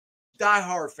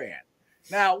diehard fan.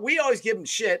 Now, we always give him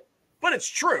shit, but it's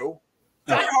true.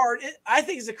 Die Hard, I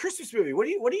think, is a Christmas movie. What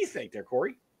do you think there,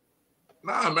 Corey?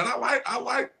 Nah, man, I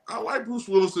like Bruce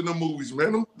Willis in the movies,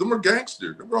 man. Them are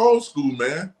gangster. Them are old school,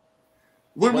 man.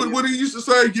 What he used to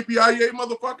say, yippee-yi-yay,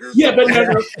 motherfuckers? Yeah, but no,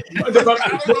 I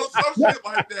don't know, some shit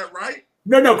like that, right?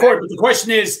 No, Corey, but the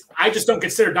question is, I just don't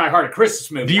consider Die Hard a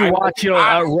Christmas movie. Do you watch it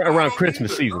around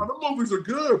Christmas season? No, the movies are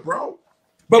good, bro.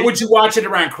 But would you watch it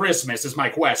around Christmas is my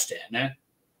question. Man,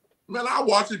 I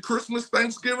watch it Christmas,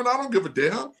 Thanksgiving. I don't give a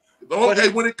damn. Okay,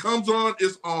 when it comes on,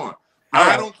 it's on.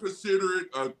 I don't consider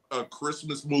it a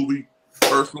Christmas movie,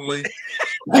 personally.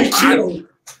 Thank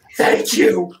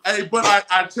you. Hey, but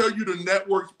I tell you, the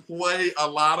networks play a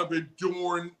lot of it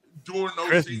during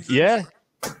those seasons. Yeah.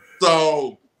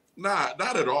 So, not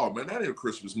at all, man. That ain't a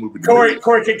Christmas movie. Corey,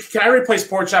 can I replace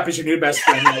Pork Chop as your new best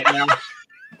friend right now?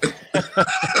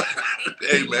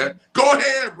 Hey, man. Go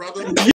ahead, brother.